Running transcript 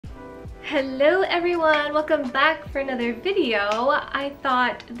Hello everyone, welcome back for another video. I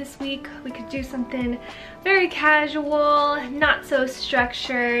thought this week we could do something very casual, not so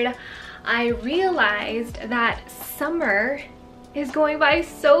structured. I realized that summer is going by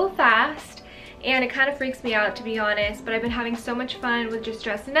so fast and it kind of freaks me out, to be honest, but I've been having so much fun with just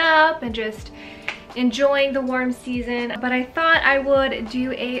dressing up and just enjoying the warm season. But I thought I would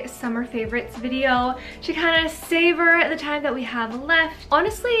do a summer favorites video to kind of savor the time that we have left.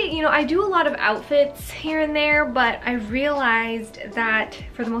 Honestly, you know, I do a lot of outfits here and there, but I realized that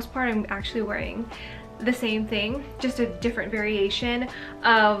for the most part I'm actually wearing the same thing, just a different variation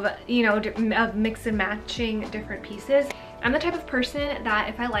of, you know, of mix and matching different pieces. I'm the type of person that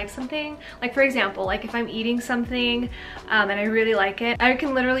if I like something, like for example, like if I'm eating something and I really like it, I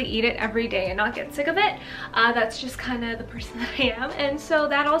can literally eat it every day and not get sick of it. That's just kind of the person that I am. And so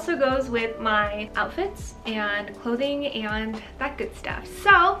that also goes with my outfits and clothing and that good stuff.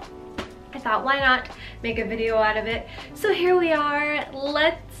 So I thought, why not make a video out of it? So here we are.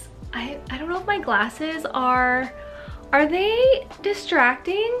 I don't know if my glasses are they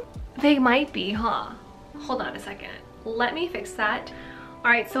distracting? They might be, huh? Hold on a second. Let me fix that. All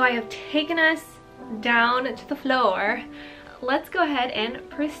right, so I have taken us down to the floor. Let's go ahead and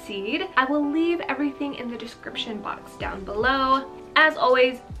proceed. I will leave everything in the description box down below. As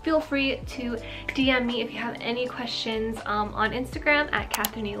always, feel free to DM me if you have any questions on Instagram at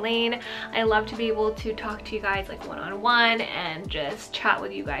catherinellaine. I love to be able to talk to you guys like one-on-one and just chat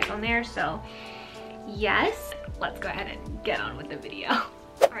with you guys on there. So yes, let's go ahead and get on with the video.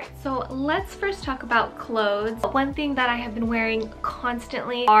 Alright, so let's first talk about clothes. One thing that I have been wearing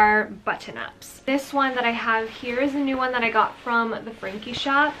constantly are button-ups. This one that I have here is a new one that I got from the Frankie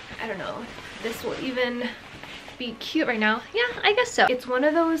shop. I don't know if this will even be cute right now. Yeah, I guess so. It's one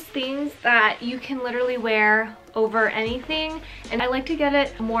of those things that you can literally wear over anything, and I like to get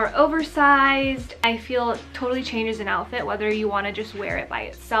it more oversized. I feel it totally changes an outfit, whether you want to just wear it by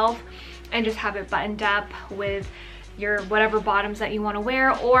itself and just have it buttoned up with your whatever bottoms that you want to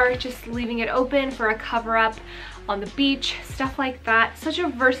wear, or just leaving it open for a cover up on the beach, stuff like that. Such a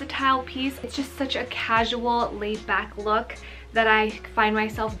versatile piece. It's just such a casual, laid back look that I find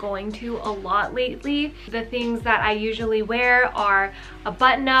myself going to a lot lately. The things that I usually wear are a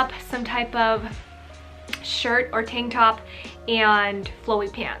button up, some type of shirt or tank top, and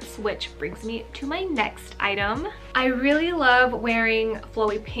flowy pants, which brings me to my next item. I really love wearing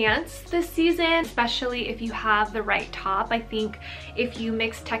flowy pants this season, especially if you have the right top. I think if you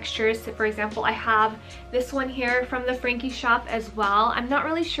mix textures, so for example, I have this one here from the Frankie shop as well. I'm not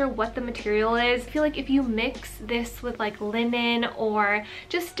really sure what the material is. I feel like if you mix this with like linen or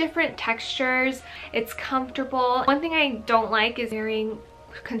just different textures, it's comfortable. One thing I don't like is wearing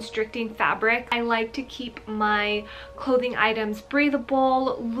constricting fabric. I like to keep my clothing items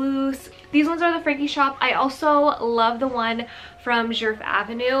breathable, loose. These ones are the Frankie shop. I also love the one from Jerf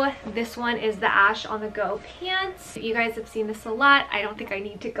Avenue. This one is the Ash on the Go pants. You guys have seen this a lot. I don't think I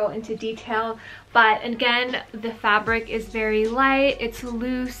need to go into detail, but again, the fabric is very light, it's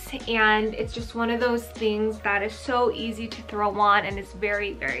loose, and it's just one of those things that is so easy to throw on and it's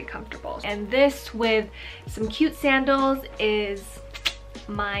very, very comfortable. And this with some cute sandals is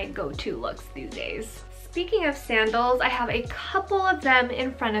my go-to looks these days. Speaking of sandals, I have a couple of them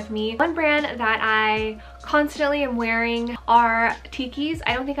in front of me. One brand that I constantly am wearing are Tikis.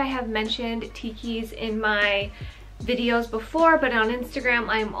 I don't think I have mentioned Tikis in my videos before, but on Instagram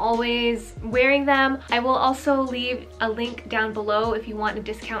I'm always wearing them. I will also leave a link down below if you want a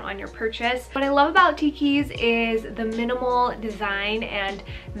discount on your purchase. What I love about Tikis is the minimal design and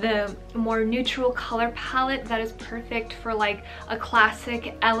the more neutral color palette that is perfect for like a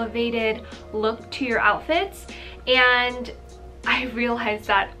classic elevated look to your outfits. And I realized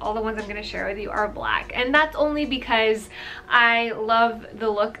that all the ones I'm going to share with you are black, and that's only because I love the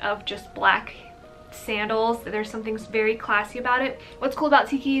look of just black sandals. There's something very classy about it. What's cool about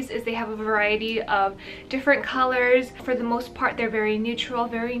Tikis is they have a variety of different colors. For the most part, they're very neutral,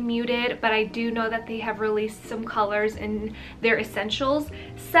 very muted, but I do know that they have released some colors in their essentials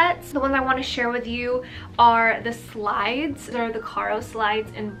sets. The ones I want to share with you are the slides. They're the Caro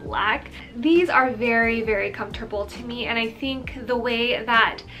slides in black. These are very, very comfortable to me, and I think the way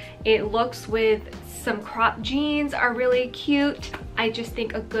that it looks with some cropped jeans are really cute. I just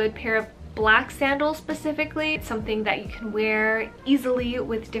think a good pair of black sandals specifically, it's something that you can wear easily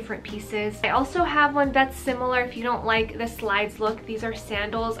with different pieces. I also have one that's similar if you don't like the slides look. These are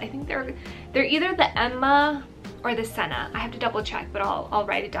sandals. I think they're either the Emma or the Senna. I have to double check, but I'll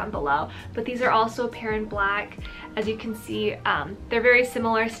write it down below. But these are also a pair in black. As you can see, they're very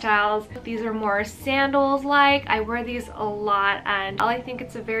similar styles. These are more sandals like. I wear these a lot, and I think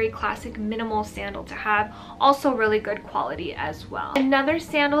it's a very classic minimal sandal to have. Also really good quality as well. Another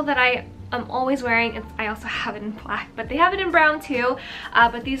sandal that I'm always wearing, I also have it in black, but they have it in brown too,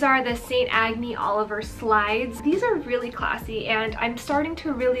 but these are the St. Agni Oliver slides. These are really classy, and I'm starting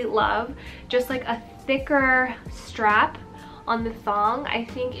to really love just like a thicker strap on the thong. I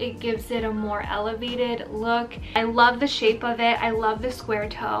think it gives it a more elevated look. I love the shape of it. I love the square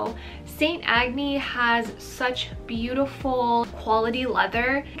toe. St. Agni has such beautiful quality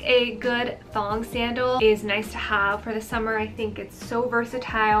leather. A good thong sandal is nice to have for the summer. I think it's so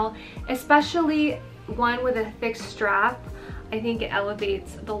versatile, especially one with a thick strap. I think it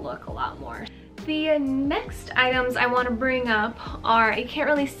elevates the look a lot more. The next items I want to bring up are, you can't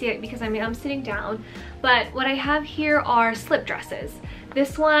really see it because I'm sitting down, but what I have here are slip dresses.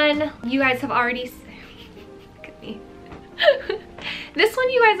 This one you guys have already look at me. This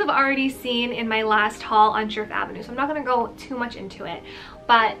one you guys have already seen in my last haul on Jerf Avenue, so I'm not going to go too much into it,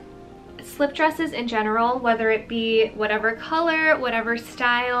 but slip dresses in general, whether it be whatever color, whatever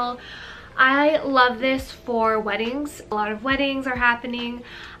style, I love this for weddings. A lot of weddings are happening.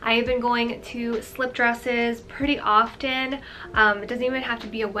 I've been going to slip dresses pretty often. It doesn't even have to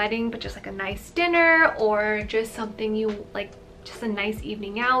be a wedding, but just like a nice dinner or just something you like, just a nice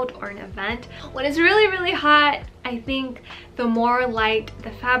evening out or an event. When it's really, really hot, I think the more light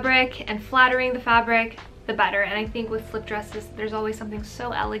the fabric and flattering the fabric, the better. And I think with slip dresses, there's always something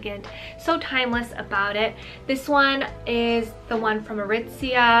so elegant, so timeless about it. This one is the one from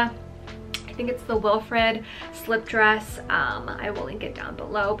Aritzia. I think it's the Wilfred slip dress. I will link it down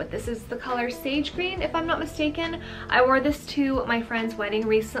below, but this is the color sage green, if I'm not mistaken. I wore this to my friend's wedding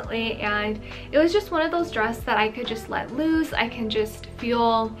recently, and it was just one of those dresses that I could just let loose. I can just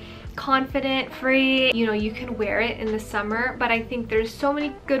feel confident, free. You know, you can wear it in the summer, but I think there's so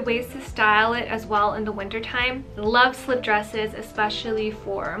many good ways to style it as well in the winter time. Love slip dresses, especially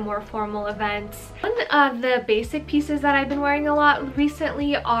for more formal events. One of the basic pieces that I've been wearing a lot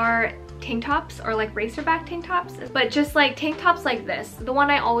recently are tank tops, or like racerback tank tops, but just like tank tops like this. The one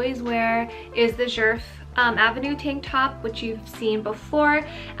I always wear is the Jerf Avenue tank top, which you've seen before.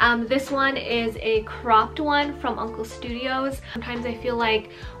 This one is a cropped one from Uncle Studios. Sometimes I feel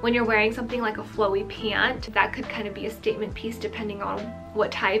like when you're wearing something like a flowy pant, that could kind of be a statement piece depending on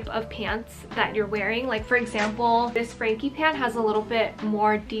what type of pants that you're wearing. Like for example, this Frankie pant has a little bit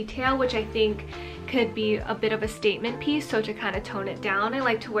more detail, which I think could be a bit of a statement piece. So to kind of tone it down, I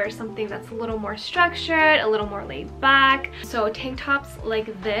like to wear something that's a little more structured, a little more laid back. So tank tops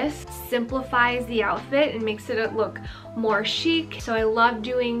like this simplifies the outfit and makes it look more chic. So I love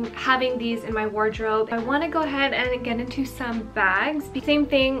having these in my wardrobe. I want to go ahead and get into some bags. Same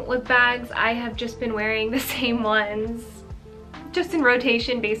thing with bags, I have just been wearing the same ones, just in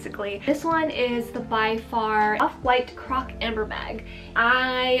rotation basically. This one is the By Far Off-White Croc Amber bag.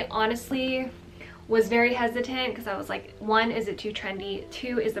 I honestly was very hesitant because I was like, one, is it too trendy?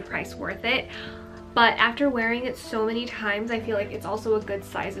 Two, is the price worth it? But after wearing it so many times, I feel like it's also a good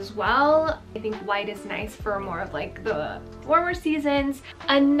size as well. I think white is nice for more of like the warmer seasons.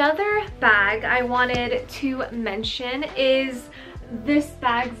 Another bag I wanted to mention is this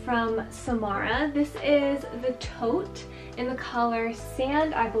bag from Samara. This is the tote in the color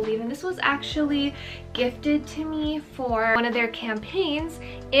Sand, I believe, and this was actually gifted to me for one of their campaigns,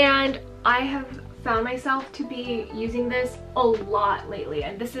 and I have found myself to be using this a lot lately.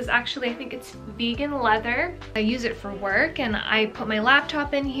 And this is actually, I think it's vegan leather. I use it for work, and I put my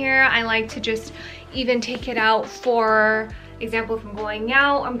laptop in here. I like to just even take it out, for example, if I'm going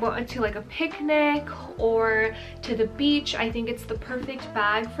out, I'm going to like a picnic or to the beach. I think it's the perfect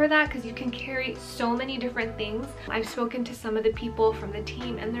bag for that because you can carry so many different things. I've spoken to some of the people from the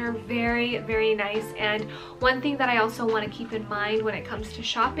team, and they're very, very nice. And one thing that I also want to keep in mind when it comes to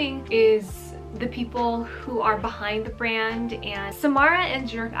shopping is the people who are behind the brand. And Samara and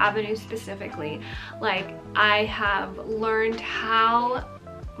Jerf Avenue specifically, like, I have learned how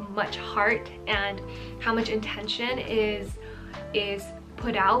much heart and how much intention is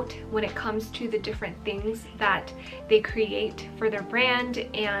put out when it comes to the different things that they create for their brand,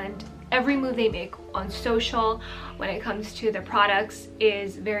 and every move they make on social when it comes to their products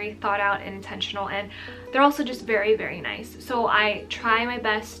is very thought out and intentional, and they're also just very, very nice. So I try my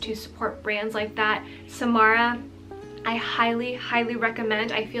best to support brands like that. Samara, I highly, highly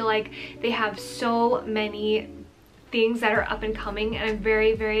recommend. I feel like they have so many things that are up and coming, and I'm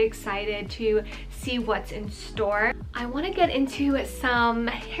very, very excited to see what's in store. I want to get into some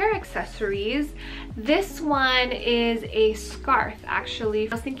hair accessories. This one is a scarf, actually.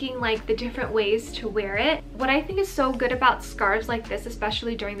 I was thinking like the different ways to wear it. What I think is so good about scarves like this,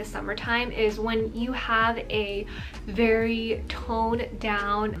 especially during the summertime, is when you have a very toned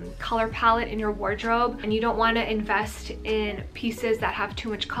down color palette in your wardrobe and you don't want to invest in pieces that have too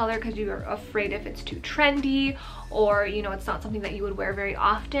much color because you're afraid if it's too trendy, or you know, it's not something that you would wear very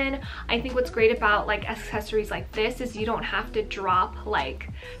often. I think what's great about like accessories like this is you don't have to drop like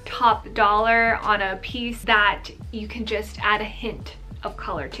top dollar on a piece that you can just add a hint of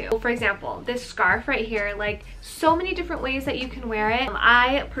color to. For example, this scarf right here, like so many different ways that you can wear it.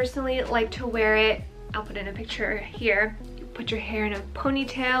 I personally like to wear it, I'll put in a picture here. You put your hair in a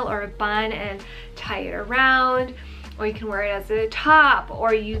ponytail or a bun and tie it around, or you can wear it as a top,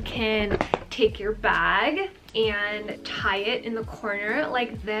 or you can take your bag and tie it in the corner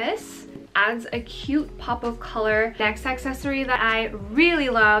like this. Adds a cute pop of color. Next accessory that I really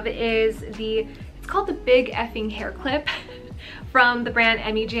love is it's called the Big Effing Hair Clip from the brand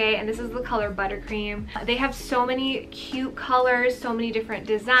MEJ, and this is the color Buttercream. They have so many cute colors, so many different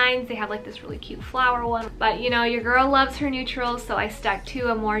designs. They have like this really cute flower one, but you know, your girl loves her neutrals, so I stuck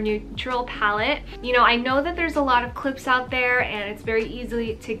to a more neutral palette. You know, I know that there's a lot of clips out there and it's very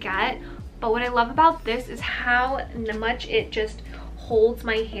easy to get, but what I love about this is how much it just holds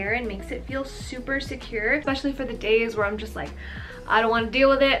my hair and makes it feel super secure, especially for the days where I'm just like, I don't want to deal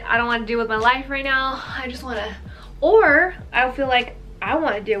with it, I don't want to deal with my life right now, I just want to, or I feel like I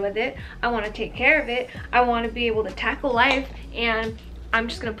want to deal with it, I want to take care of it, I want to be able to tackle life, and I'm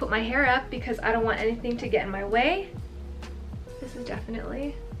just gonna put my hair up because I don't want anything to get in my way. This is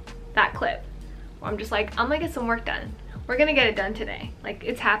definitely that clip where I'm just like, I'm gonna get some work done, we're gonna get it done today, like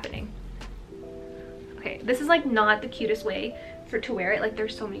it's happening. Okay, this is like not the cutest way to wear it. Like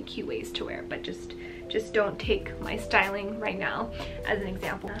there's so many cute ways to wear it, but just don't take my styling right now as an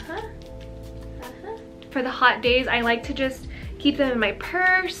example. For the hot days, I like to just keep them in my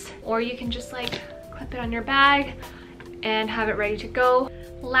purse, or you can just like clip it on your bag and have it ready to go.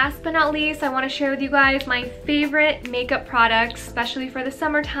 Last but not least, I want to share with you guys my favorite makeup products, especially for the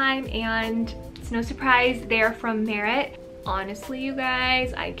summertime, and it's no surprise, they're from Merit. Honestly, you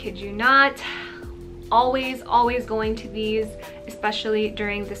guys, I kid you not, always going to these, especially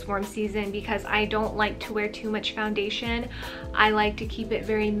during this warm season, because I don't like to wear too much foundation. I like to keep it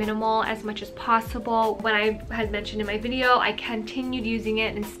very minimal as much as possible. When I had mentioned in my video, I continued using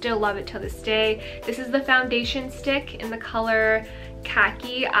it and still love it till this day. This is the foundation stick in the color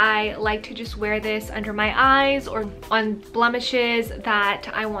Khaki. I like to just wear this under my eyes or on blemishes that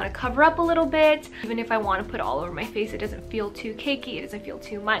I want to cover up a little bit. Even if I want to put all over my face, it doesn't feel too cakey, it doesn't feel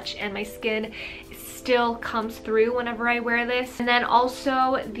too much, and my skin still comes through whenever I wear this. And then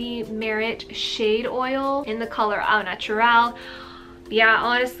also the Merit Shade Oil in the color Naturale. Yeah,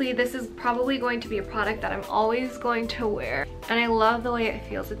 honestly, this is probably going to be a product that I'm always going to wear. And I love the way it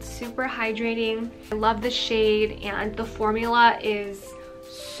feels. It's super hydrating. I love the shade, and the formula is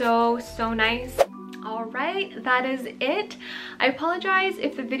so nice. All right, that is it. I apologize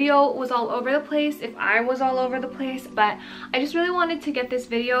if the video was all over the place, if I was all over the place, but I just really wanted to get this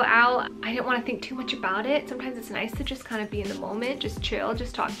video out. I didn't want to think too much about it. Sometimes it's nice to just kind of be in the moment, just chill,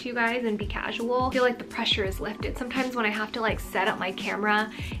 just talk to you guys and be casual. I feel like the pressure is lifted. Sometimes when I have to like set up my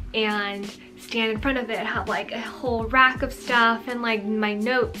camera and stand in front of it, have like a whole rack of stuff and like my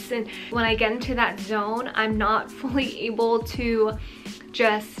notes, and when I get into that zone, I'm not fully able to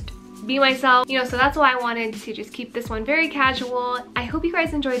just be myself, you know, so that's why I wanted to just keep this one very casual. I hope you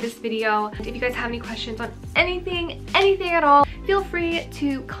guys enjoyed this video. If you guys have any questions on anything at all, feel free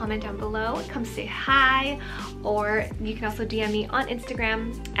to comment down below, come say hi, or you can also DM me on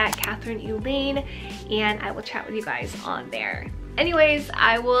Instagram at catherinellaine, and I will chat with you guys on there. Anyways,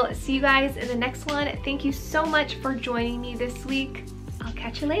 I will see you guys in the next one. Thank you so much for joining me this week. I'll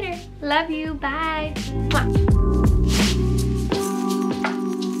catch you later. Love you. Bye. Mwah.